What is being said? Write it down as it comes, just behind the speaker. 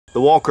The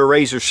Walker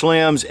Razor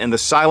Slims and the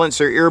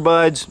Silencer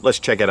earbuds. Let's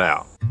check it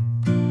out.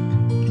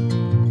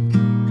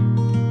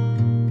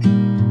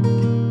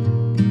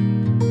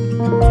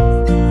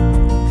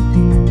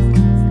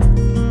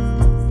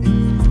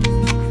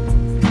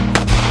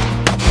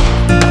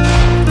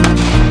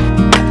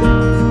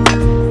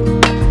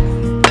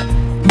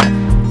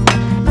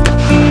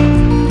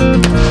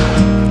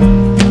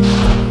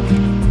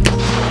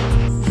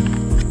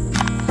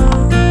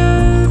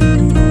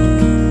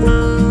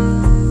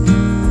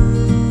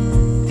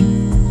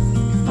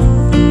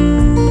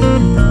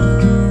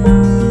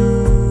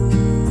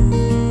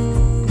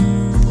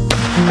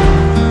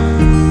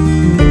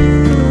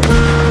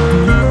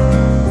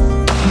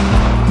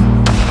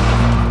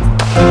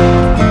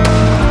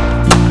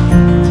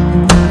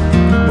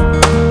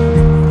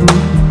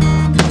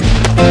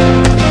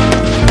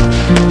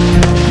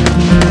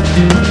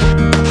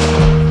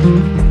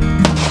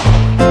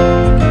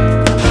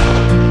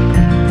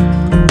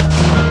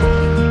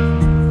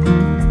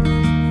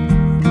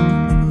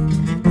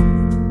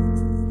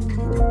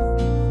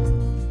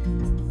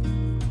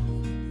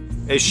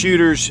 As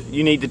shooters,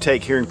 you need to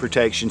take hearing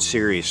protection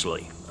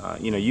seriously.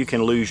 You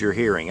can lose your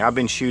hearing. I've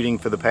been shooting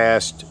for the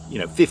past,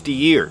 50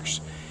 years,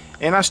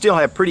 and I still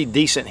have pretty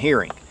decent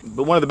hearing.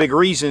 But one of the big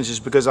reasons is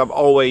because I've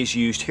always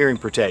used hearing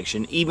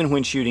protection, even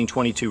when shooting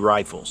 .22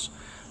 rifles.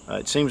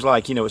 It seems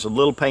like, it's a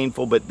little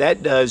painful, but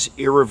that does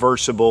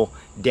irreversible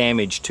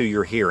damage to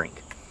your hearing.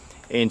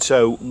 And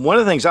so one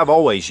of the things I've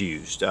always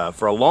used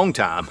for a long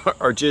time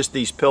are just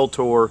these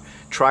Peltor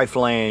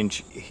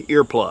Tri-Flange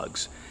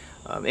earplugs.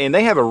 And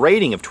they have a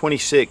rating of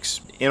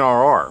 26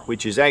 NRR,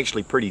 which is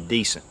actually pretty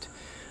decent.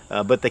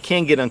 But they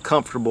can get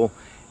uncomfortable,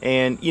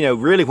 and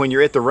really when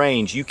you're at the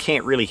range, you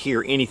can't really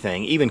hear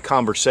anything, even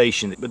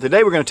conversation. But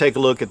today we're going to take a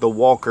look at the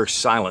Walker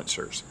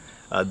Silencers.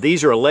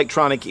 These are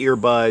electronic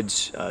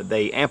earbuds.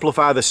 They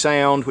amplify the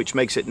sound, which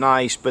makes it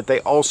nice, but they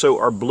also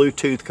are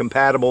Bluetooth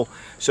compatible,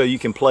 so you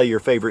can play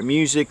your favorite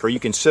music, or you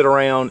can sit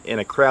around in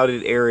a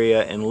crowded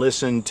area and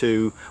listen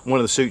to one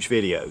of the Such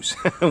videos,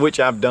 which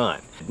I've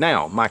done.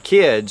 Now, my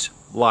kids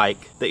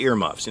like the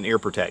earmuffs and ear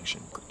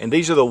protection, and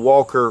these are the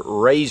Walker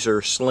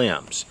Razor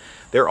Slims.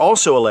 They're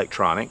also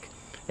electronic,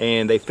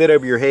 and they fit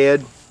over your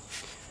head.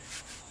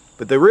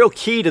 But the real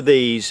key to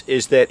these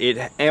is that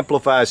it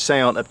amplifies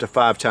sound up to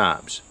 5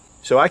 times.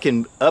 So I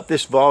can up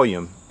this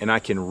volume and I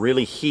can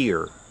really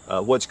hear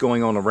what's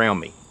going on around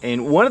me.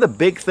 And one of the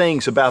big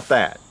things about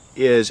that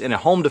is, in a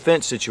home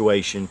defense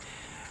situation,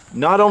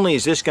 not only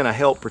is this going to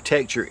help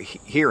protect your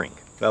hearing,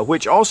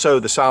 which also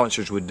the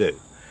silencers would do,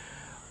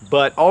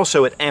 but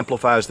also it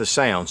amplifies the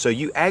sound. So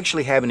you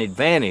actually have an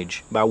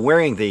advantage by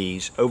wearing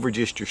these over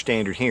just your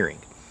standard hearing.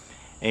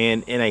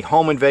 And in a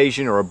home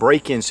invasion or a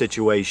break-in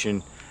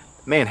situation,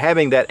 man,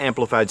 having that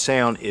amplified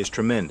sound is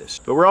tremendous.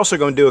 But we're also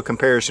going to do a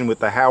comparison with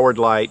the Howard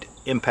Light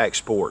Impact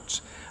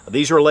Sports.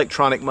 These are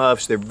electronic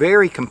muffs. They're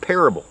very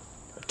comparable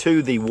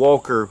to the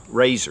Walker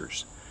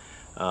Razors.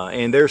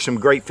 And there's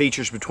some great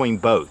features between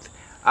both.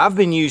 I've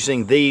been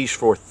using these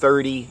for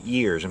 30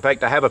 years. In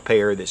fact, I have a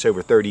pair that's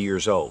over 30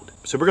 years old.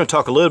 So we're going to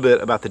talk a little bit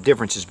about the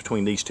differences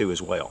between these two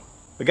as well.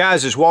 But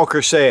guys, as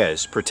Walker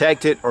says,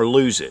 protect it or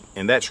lose it.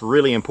 And that's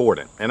really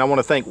important. And I want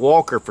to thank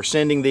Walker for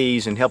sending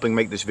these and helping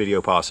make this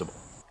video possible.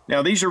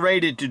 Now, these are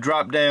rated to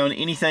drop down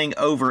anything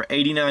over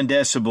 89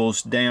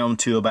 decibels down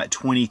to about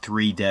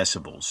 23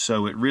 decibels.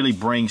 So it really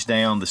brings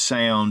down the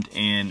sound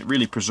and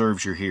really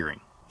preserves your hearing.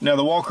 Now,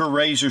 the Walker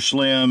Razor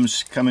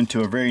Slims come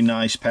into a very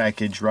nice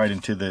package right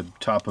into the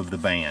top of the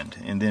band.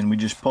 And then we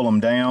just pull them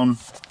down.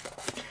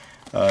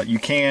 You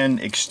can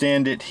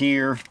extend it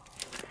here,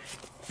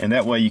 and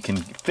that way you can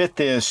fit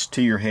this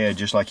to your head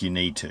just like you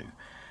need to.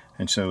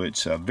 And so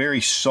it's a very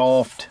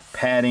soft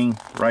padding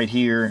right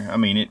here. I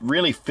mean, it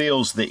really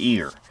fills the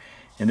ear.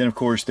 And then, of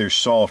course, there's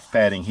soft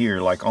padding here,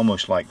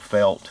 almost like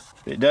felt.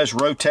 It does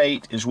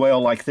rotate as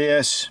well, like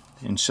this.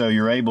 And so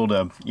you're able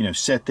to,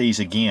 set these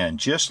again,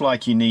 just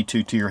like you need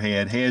to your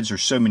head. Heads are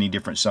so many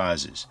different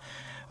sizes.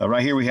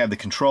 Right here we have the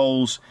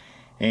controls,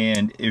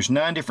 and there's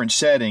 9 different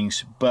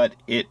settings, but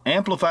it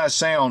amplifies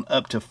sound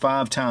up to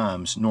 5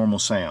 times normal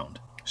sound.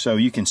 So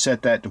you can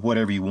set that to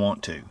whatever you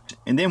want to.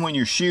 And then when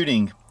you're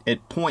shooting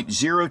at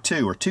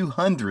 0.02 or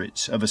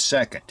 2/100ths of a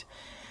second,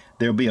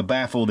 there'll be a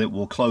baffle that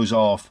will close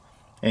off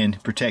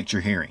and protect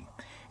your hearing.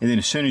 And then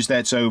as soon as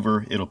that's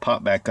over, it'll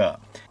pop back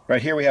up.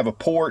 Right here we have a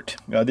port.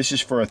 This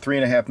is for a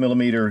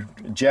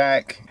 3.5mm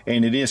jack,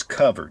 and it is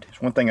covered.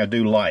 It's one thing I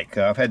do like.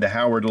 I've had the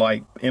Howard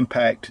Light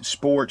Impact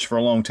Sports for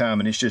a long time,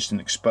 and it's just an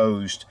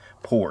exposed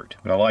port,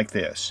 but I like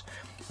this.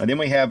 And then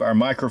we have our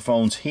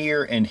microphones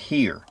here and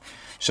here,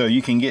 so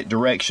you can get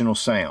directional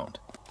sound.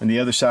 And the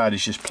other side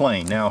is just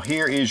plain. Now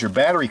here is your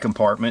battery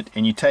compartment,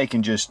 and you take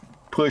and just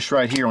push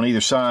right here on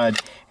either side,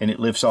 and it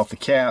lifts off the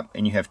cap,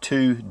 and you have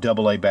 2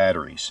 AA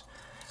batteries.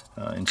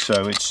 And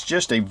so it's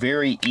just a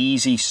very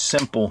easy,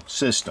 simple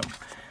system.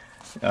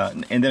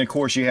 And then, of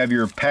course, you have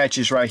your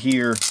patches right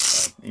here.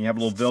 You have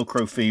a little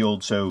Velcro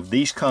field. So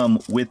these come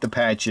with the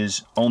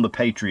patches on the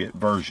Patriot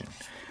version.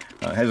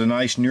 It has a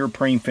nice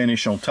neoprene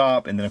finish on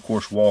top, and then, of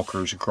course,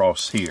 Walkers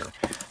across here.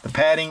 The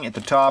padding at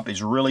the top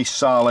is really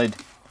solid.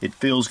 It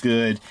feels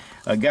good.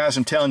 Guys,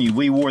 I'm telling you,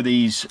 we wore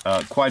these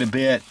quite a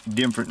bit,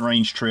 different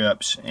range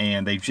trips,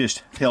 and they've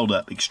just held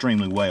up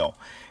extremely well.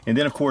 And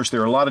then, of course,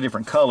 there are a lot of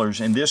different colors,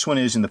 and this one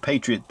is in the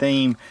Patriot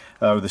theme,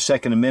 or the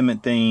Second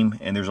Amendment theme,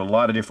 and there's a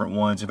lot of different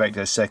ones. In fact, it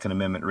has Second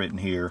Amendment written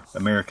here,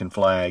 American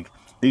flag.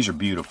 These are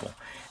beautiful.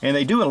 And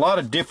they do a lot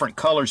of different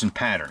colors and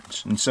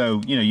patterns. And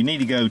so, you know, you need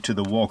to go to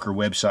the Walker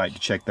website to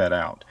check that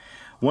out.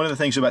 One of the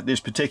things about this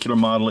particular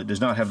model, it does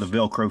not have the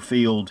Velcro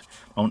field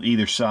on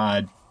either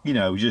side, you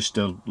know, just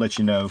to let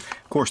you know.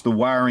 Of course, the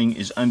wiring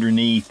is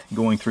underneath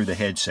going through the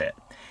headset.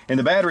 And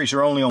the batteries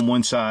are only on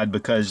one side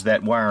because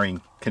that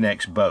wiring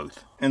connects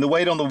both. And the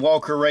weight on the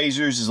Walker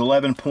Razors is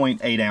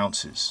 11.8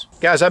 ounces.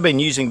 Guys, I've been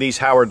using these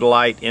Howard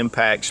Light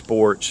Impact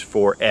Sports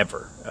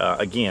forever.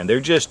 Again, they're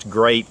just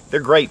great. They're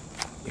great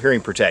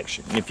hearing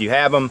protection. If you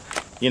have them,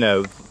 you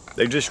know,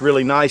 they're just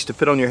really nice to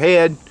put on your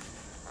head.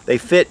 They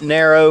fit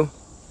narrow.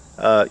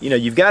 You know,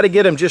 you've got to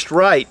get them just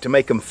right to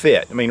make them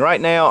fit. I mean, right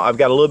now, I've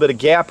got a little bit of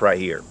gap right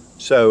here.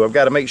 So I've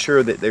got to make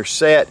sure that they're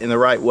set in the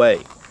right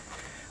way.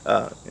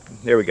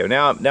 There we go.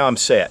 Now I'm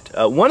set.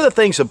 One of the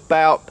things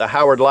about the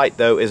Howard Light,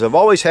 though, is I've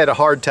always had a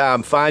hard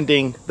time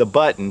finding the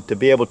button to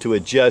be able to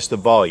adjust the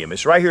volume.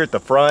 It's right here at the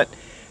front,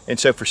 and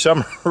so for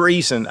some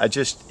reason, I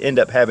just end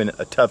up having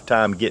a tough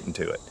time getting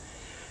to it.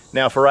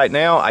 Now, for right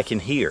now, I can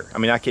hear. I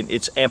mean,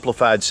 it's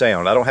amplified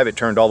sound. I don't have it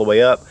turned all the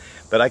way up,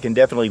 but I can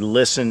definitely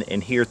listen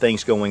and hear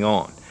things going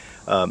on.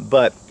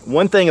 But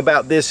one thing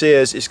about this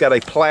is it's got a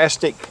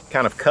plastic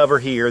kind of cover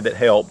here that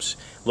helps,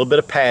 a little bit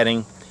of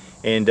padding,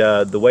 and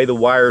the way the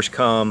wires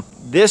come,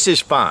 this is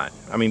fine.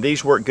 I mean,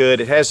 these work good.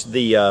 It has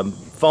the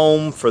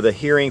foam for the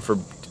hearing, for,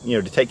 you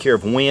know, to take care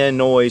of wind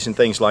noise and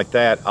things like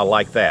that. I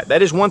like that.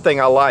 That is one thing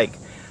I like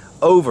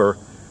over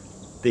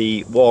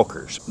the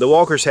Walkers. The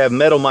Walkers have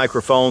metal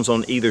microphones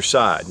on either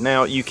side.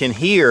 Now, you can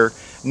hear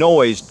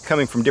noise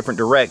coming from different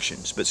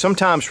directions, but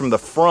sometimes from the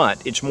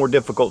front it's more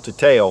difficult to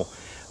tell,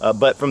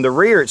 but from the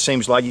rear it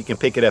seems like you can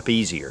pick it up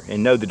easier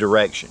and know the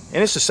direction.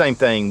 And it's the same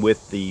thing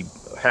with the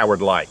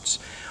Howard Lights.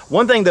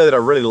 One thing, though, that I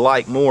really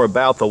like more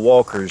about the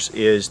Walkers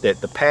is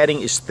that the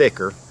padding is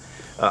thicker.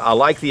 I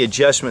like the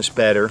adjustments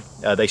better.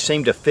 They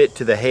seem to fit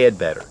to the head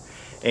better,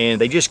 and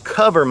they just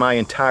cover my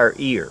entire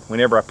ear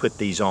whenever I put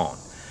these on.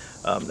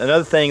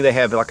 Another thing, they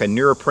have like a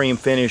neoprene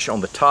finish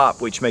on the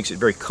top, which makes it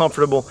very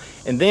comfortable.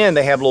 And then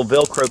they have little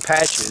Velcro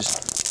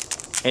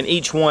patches, and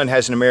each one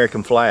has an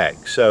American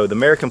flag. So the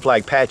American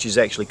flag patches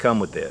actually come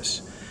with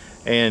this.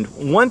 And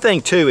one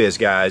thing too is,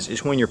 guys,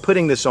 is when you're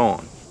putting this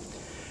on,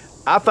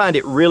 I find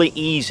it really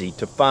easy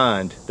to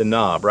find the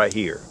knob right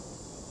here.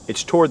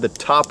 It's toward the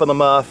top of the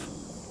muff,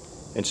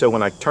 and so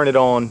when I turn it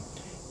on,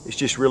 it's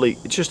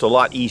just a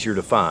lot easier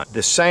to find.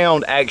 The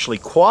sound actually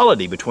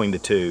quality between the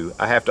two,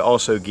 I have to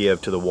also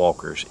give to the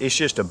Walkers. It's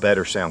just a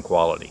better sound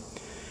quality.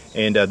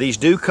 And these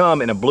do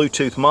come in a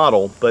Bluetooth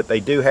model, but they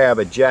do have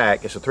a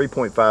jack. It's a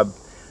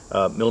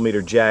 3.5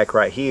 millimeter jack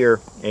right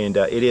here, and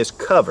it is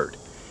covered.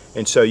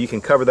 And so you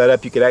can cover that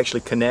up. You could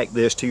actually connect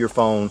this to your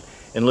phone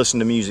and listen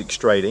to music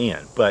straight in.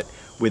 But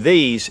with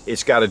these,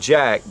 it's got a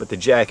jack, but the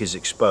jack is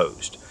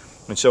exposed.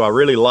 And so I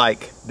really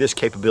like this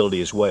capability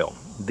as well.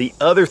 The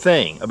other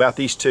thing about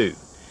these two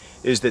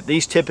is that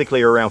these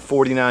typically are around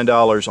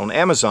 $49 on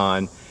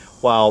Amazon,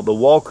 while the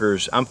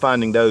Walkers, I'm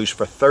finding those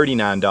for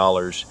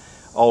 $39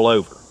 all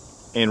over.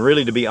 And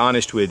really, to be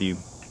honest with you,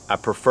 I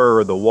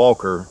prefer the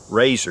Walker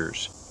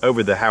Razors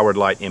over the Howard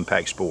Light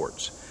Impact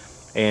Sports.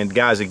 And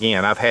guys,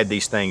 again, I've had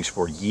these things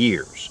for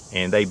years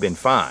and they've been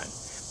fine,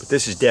 but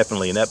this is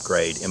definitely an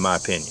upgrade in my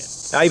opinion.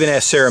 I even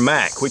asked Sarah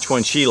Mack which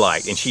one she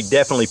liked, and she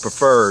definitely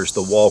prefers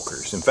the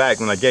Walkers. In fact,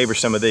 when I gave her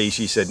some of these,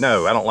 she said,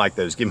 "No, I don't like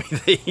those. Give me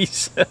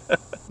these."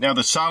 Now,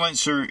 the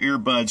silencer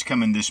earbuds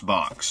come in this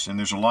box, and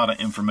there's a lot of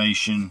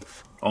information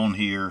on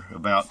here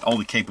about all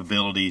the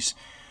capabilities.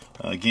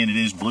 Again, it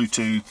is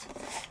Bluetooth.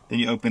 Then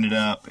you open it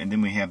up, and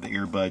then we have the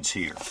earbuds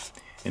here.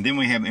 And then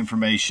we have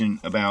information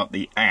about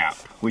the app,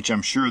 which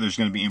I'm sure there's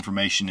going to be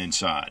information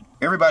inside.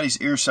 Everybody's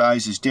ear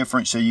size is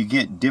different, so you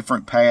get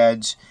different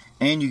pads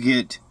and you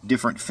get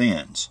different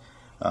fins.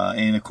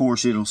 And of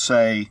course, it'll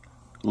say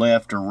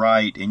left or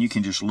right, and you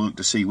can just look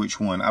to see which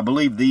one. I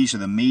believe these are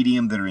the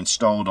medium that are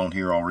installed on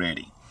here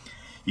already.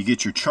 You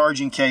get your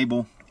charging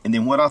cable, and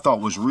then what I thought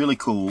was really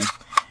cool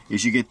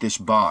is you get this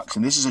box.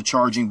 And this is a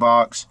charging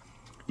box.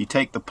 You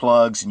take the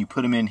plugs and you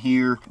put them in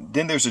here.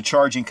 Then there's a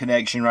charging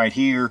connection right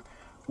here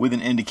with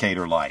an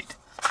indicator light.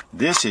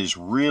 This is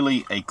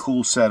really a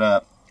cool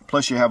setup.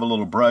 Plus you have a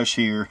little brush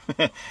here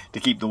to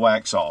keep the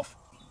wax off.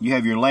 You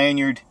have your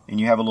lanyard and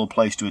you have a little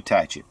place to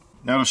attach it.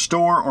 Now, to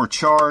store or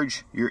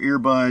charge your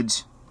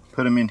earbuds,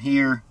 put them in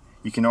here.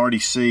 You can already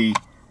see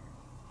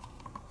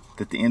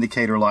that the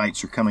indicator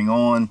lights are coming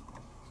on,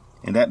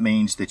 and that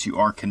means that you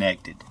are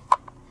connected.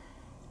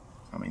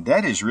 I mean,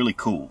 that is really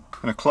cool.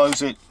 I'm going to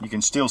close it. You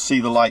can still see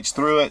the lights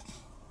through it.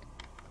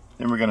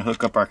 Then we're going to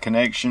hook up our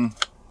connection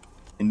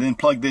and then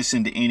plug this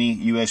into any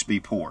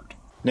USB port.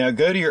 Now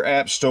go to your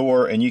app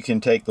store and you can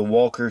take the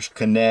Walkers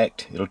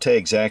Connect. It'll tell you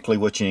exactly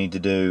what you need to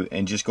do,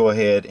 and just go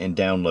ahead and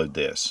download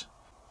this.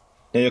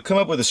 Now you'll come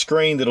up with a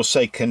screen that'll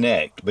say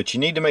connect, but you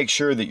need to make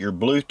sure that your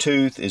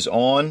Bluetooth is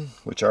on,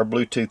 which our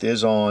Bluetooth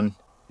is on.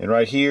 And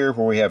right here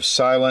where we have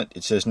silent,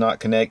 it says not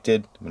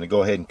connected. I'm going to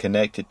go ahead and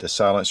connect it to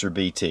Silencer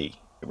BT.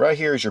 Right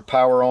here is your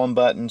power on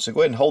button, so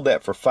go ahead and hold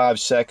that for 5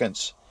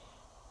 seconds.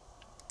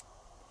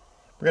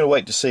 We're going to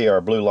wait to see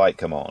our blue light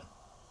come on.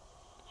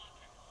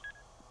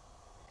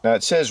 Now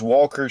it says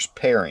Walkers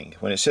pairing.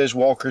 When it says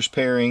Walkers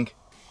pairing,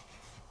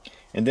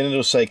 and then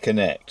it'll say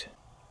connect.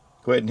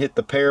 Go ahead and hit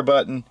the pair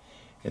button,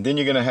 and then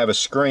you're going to have a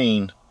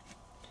screen,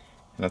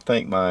 and I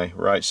think my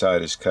right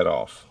side is cut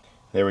off.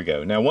 There we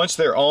go. Now once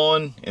they're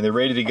on and they're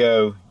ready to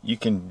go, you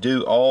can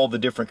do all the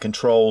different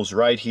controls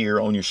right here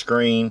on your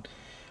screen,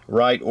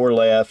 right or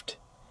left,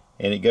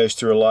 and it goes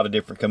through a lot of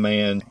different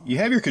commands. You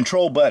have your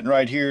control button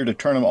right here to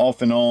turn them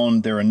off and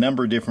on. There are a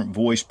number of different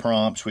voice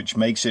prompts, which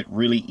makes it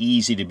really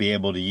easy to be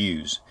able to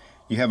use.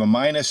 You have a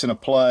minus and a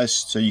plus,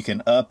 so you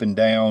can up and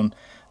down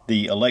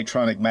the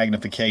electronic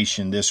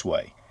magnification this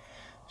way.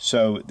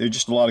 So there's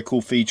just a lot of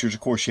cool features. Of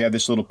course, you have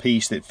this little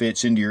piece that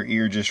fits into your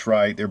ear just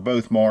right. They're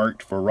both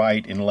marked for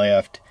right and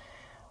left.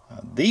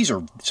 These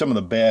are some of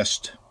the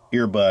best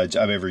earbuds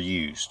I've ever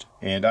used,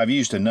 and I've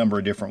used a number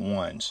of different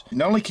ones.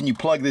 Not only can you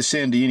plug this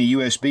into any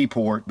USB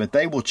port, but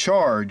they will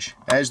charge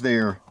as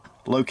they're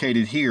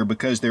located here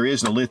because there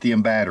is a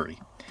lithium battery.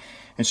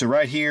 And so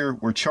right here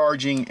we're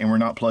charging and we're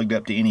not plugged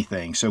up to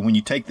anything. So when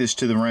you take this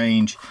to the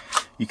range,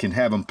 you can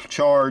have them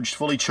charged,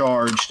 fully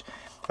charged.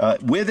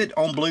 With it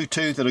on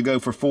Bluetooth, it'll go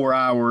for 4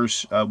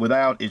 hours.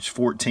 Without, it's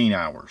 14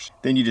 hours.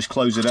 Then you just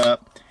close it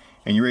up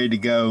and you're ready to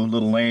go.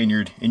 Little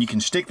lanyard, and you can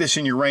stick this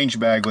in your range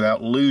bag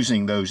without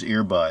losing those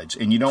earbuds.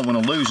 And you don't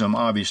want to lose them,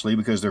 obviously,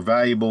 because they're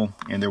valuable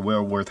and they're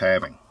well worth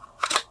having.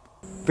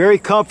 Very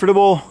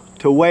comfortable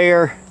to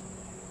wear,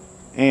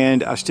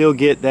 and I still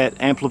get that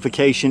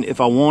amplification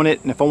if I want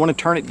it, and if I want to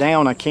turn it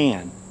down, I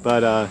can.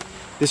 But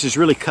this is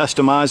really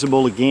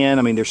customizable. Again,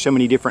 I mean, there's so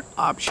many different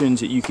options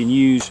that you can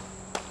use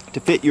to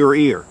fit your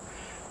ear,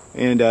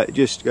 and it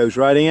just goes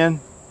right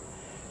in.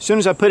 As soon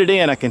as I put it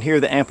in, I can hear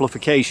the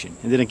amplification,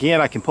 and then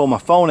again I can pull my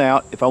phone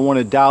out if I want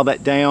to dial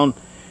that down,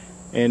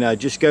 and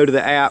just go to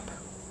the app,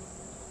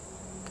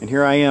 and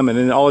here I am, and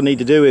then all I need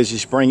to do is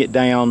just bring it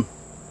down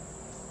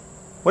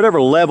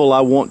whatever level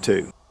I want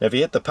to. Now if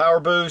you hit the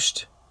power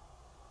boost,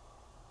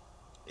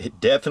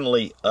 it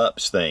definitely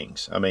ups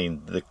things. I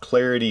mean, the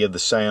clarity of the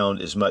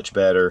sound is much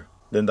better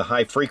than the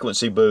high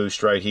frequency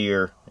boost right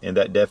here, and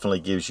that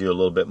definitely gives you a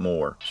little bit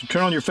more. So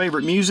turn on your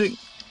favorite music.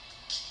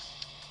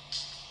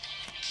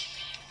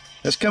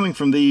 That's coming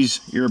from these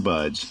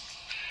earbuds.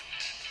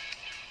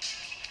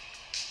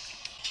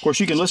 Of course,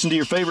 you can listen to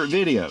your favorite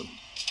video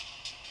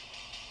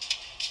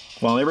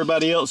while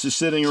everybody else is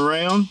sitting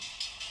around.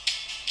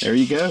 There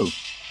you go.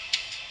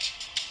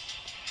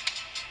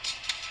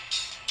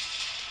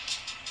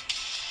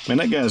 Man,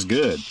 that guy's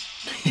good.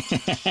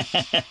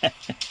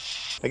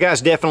 That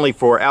guy's definitely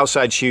for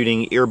outside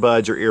shooting.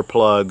 Earbuds or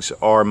earplugs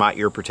are my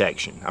ear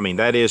protection. I mean,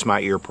 that is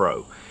my Ear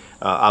Pro.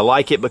 I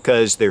like it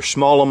because they're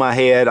small on my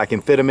head. I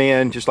can fit them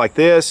in just like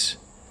this.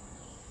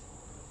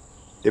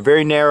 They're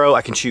very narrow.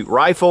 I can shoot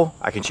rifle,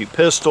 I can shoot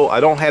pistol. I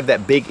don't have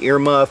that big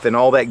earmuff and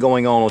all that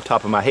going on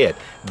top of my head.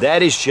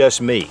 That is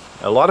just me.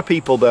 A lot of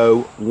people,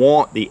 though,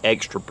 want the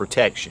extra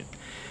protection,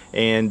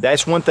 and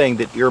that's one thing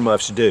that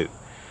earmuffs do.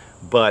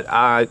 But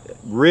I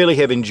really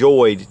have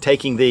enjoyed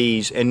taking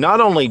these, and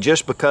not only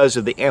just because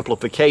of the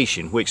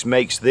amplification, which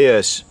makes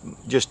this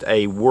just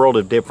a world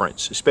of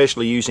difference,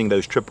 especially using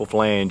those triple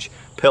flange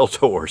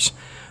Peltors.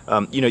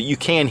 You know, you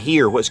can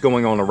hear what's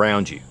going on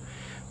around you.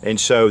 And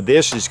so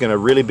this is going to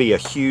really be a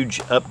huge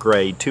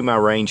upgrade to my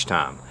range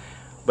time.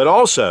 But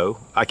also,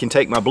 I can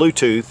take my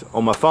Bluetooth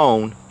on my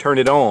phone, turn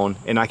it on,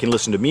 and I can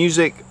listen to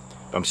music.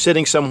 If I'm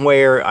sitting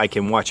somewhere, I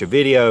can watch a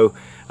video.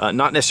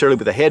 Not necessarily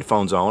with the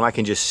headphones on. I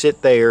can just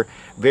sit there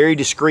very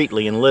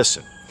discreetly and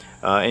listen.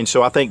 And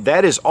so I think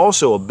that is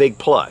also a big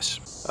plus.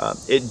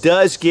 It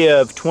does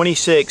give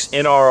 26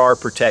 NRR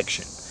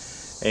protection.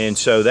 And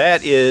so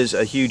that is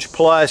a huge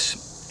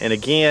plus. And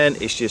again,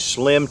 it's just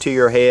slim to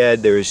your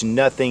head. There is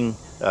nothing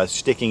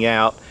sticking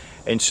out.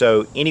 And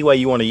so any way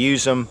you want to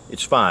use them,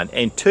 it's fine.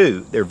 And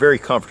two, they're very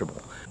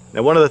comfortable.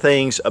 Now, one of the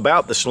things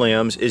about the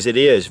Slims is it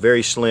is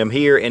very slim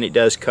here, and it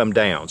does come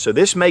down. So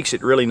this makes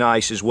it really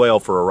nice as well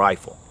for a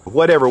rifle.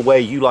 Whatever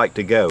way you like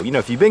to go. You know,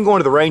 if you've been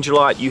going to the range a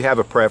lot, you have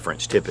a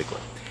preference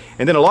typically.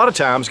 And then a lot of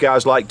times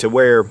guys like to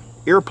wear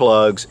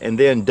earplugs and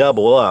then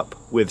double up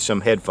with some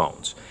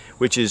headphones,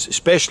 which is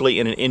especially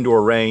in an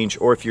indoor range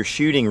or if you're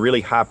shooting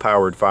really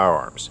high-powered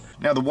firearms.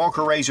 Now, the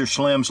Walker Razor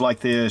Slims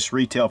like this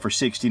retail for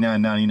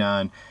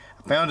 $69.99.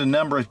 I found a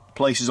number of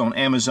places on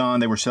Amazon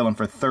they were selling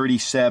for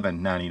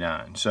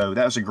 $37.99. So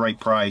that was a great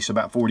price,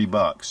 about 40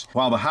 bucks.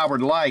 While the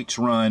Howard Lights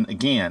run,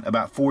 again,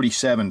 about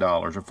 $47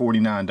 or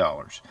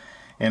 $49.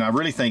 And I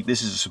really think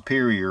this is a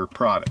superior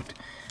product.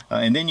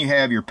 And then you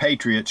have your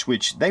Patriots,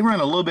 which they run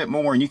a little bit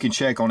more, and you can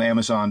check on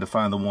Amazon to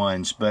find the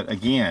ones. But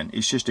again,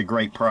 it's just a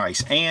great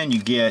price. And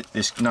you get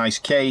this nice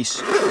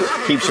case,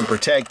 keeps them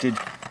protected,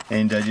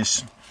 and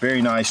just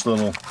very nice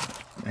little,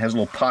 it has a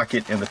little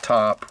pocket in the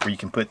top where you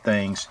can put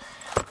things.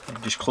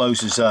 It just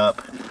closes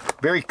up.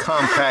 Very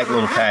compact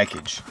little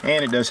package.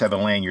 And it does have a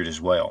lanyard as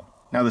well.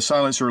 Now the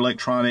Silencer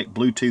electronic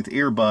Bluetooth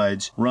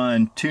earbuds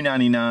run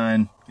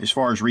 $299 as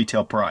far as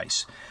retail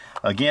price.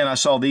 Again, I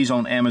saw these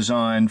on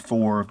Amazon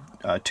for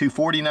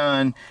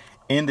 $249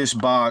 in this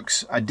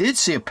box. I did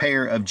see a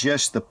pair of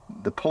just the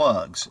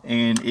plugs,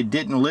 and it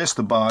didn't list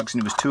the box,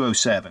 and it was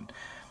 $207.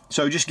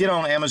 So just get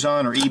on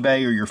Amazon or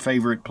eBay or your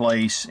favorite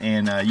place,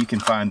 and you can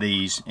find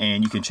these,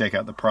 and you can check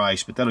out the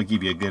price, but that'll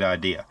give you a good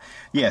idea.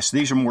 Yes,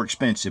 these are more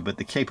expensive, but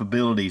the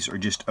capabilities are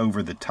just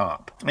over the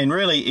top. And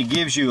really, it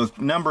gives you a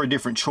number of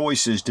different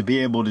choices to be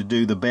able to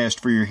do the best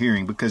for your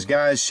hearing, because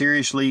guys,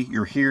 seriously,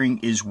 your hearing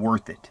is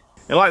worth it.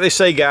 And like they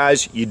say,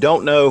 guys, you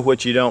don't know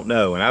what you don't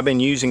know. And I've been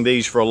using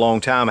these for a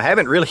long time. I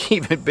haven't really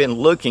even been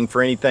looking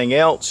for anything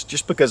else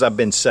just because I've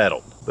been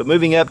settled. But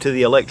moving up to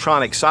the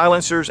electronic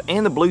silencers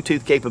and the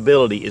Bluetooth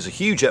capability is a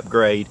huge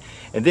upgrade.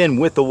 And then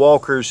with the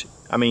walkers,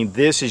 I mean,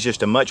 this is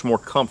just a much more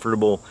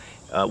comfortable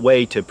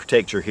way to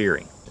protect your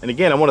hearing. And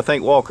again, I want to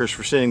thank Walkers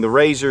for sending the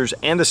razors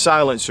and the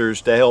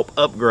silencers to help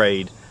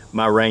upgrade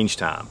my range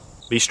time.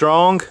 Be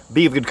strong,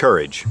 be of good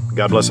courage.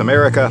 God bless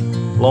America.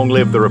 Long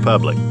live the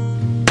Republic.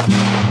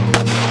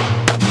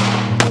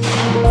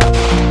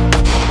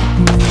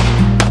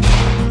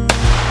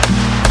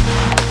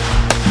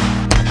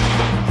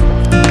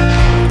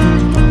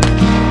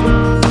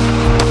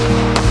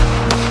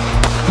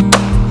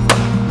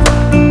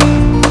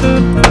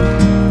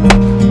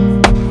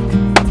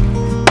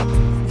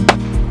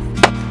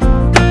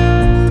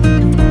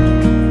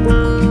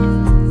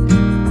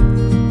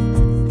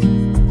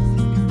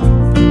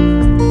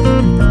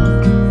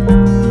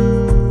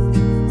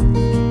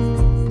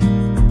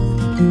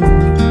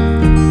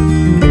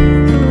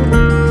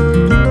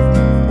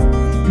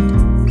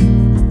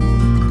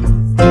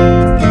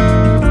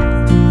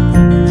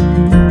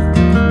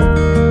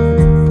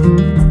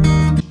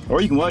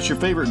 Or you can watch your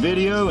favorite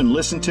video and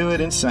listen to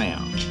it in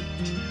sound.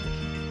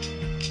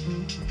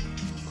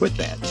 Quit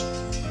that.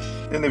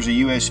 Then there's a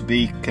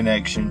USB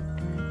connection.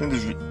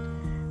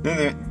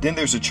 Then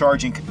there's a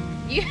charging.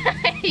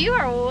 You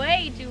are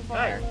way too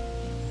far. Hey.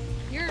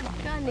 Your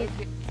gun needs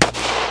to.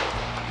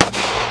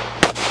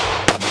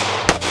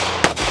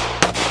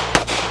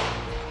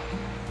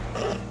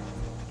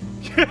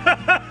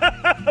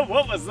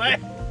 What was that?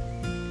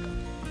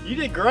 You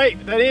did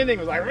great. That ending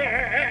was like.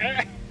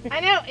 I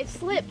know, it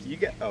slipped. You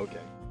got okay.